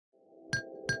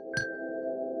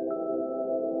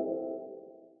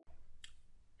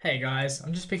Hey guys,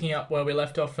 I'm just picking up where we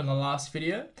left off from the last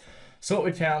video. So what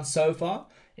we found so far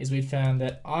is we found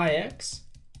that Ix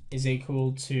is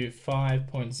equal to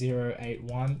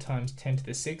 5.081 times 10 to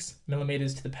the 6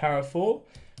 millimeters to the power of 4.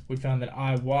 We found that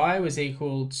Iy was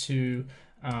equal to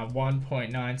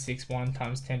 1.961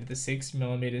 times 10 to the 6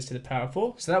 millimeters to the power of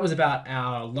 4. So that was about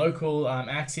our local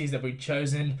axes that we'd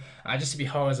chosen just to be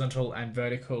horizontal and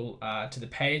vertical to the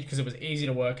page, because it was easy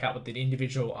to work out what the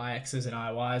individual Ix's and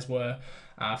Iy's were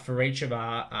for each of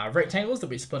our rectangles that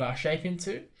we split our shape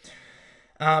into.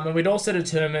 And we'd also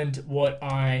determined what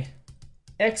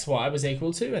Ixy was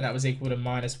equal to, and that was equal to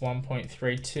minus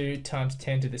 1.32 times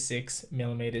 10 to the 6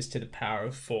 millimeters to the power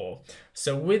of 4.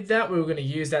 So with that, we were going to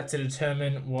use that to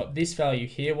determine what this value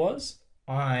here was,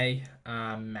 I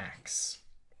max.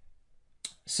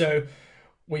 So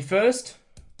we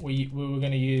were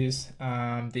going to use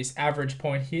this average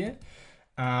point here,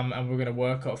 and we're going to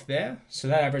work off there. So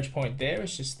that average point there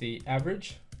is just the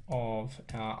average of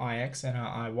our Ix and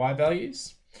our Iy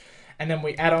values. And then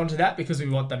we add on to that, because we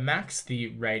want the max, the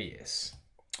radius.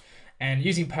 And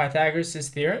using Pythagoras'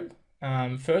 theorem,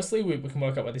 firstly, we can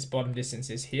work out what this bottom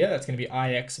distance is here. That's going to be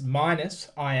Ix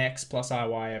minus Ix plus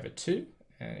Iy over 2.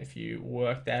 And if you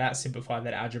work that out, simplify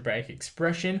that algebraic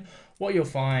expression, what you'll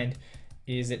find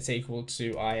is it's equal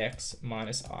to Ix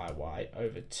minus Iy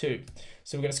over 2.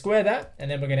 So we're going to square that,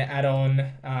 and then we're going to add on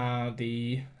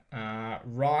the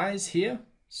rise here.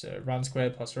 So run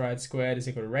squared plus ride squared is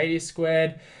equal to radius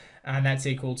squared. And that's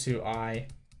equal to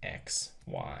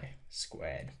Ixy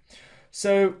squared.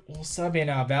 So we'll sub in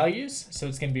our values. So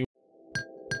it's going to be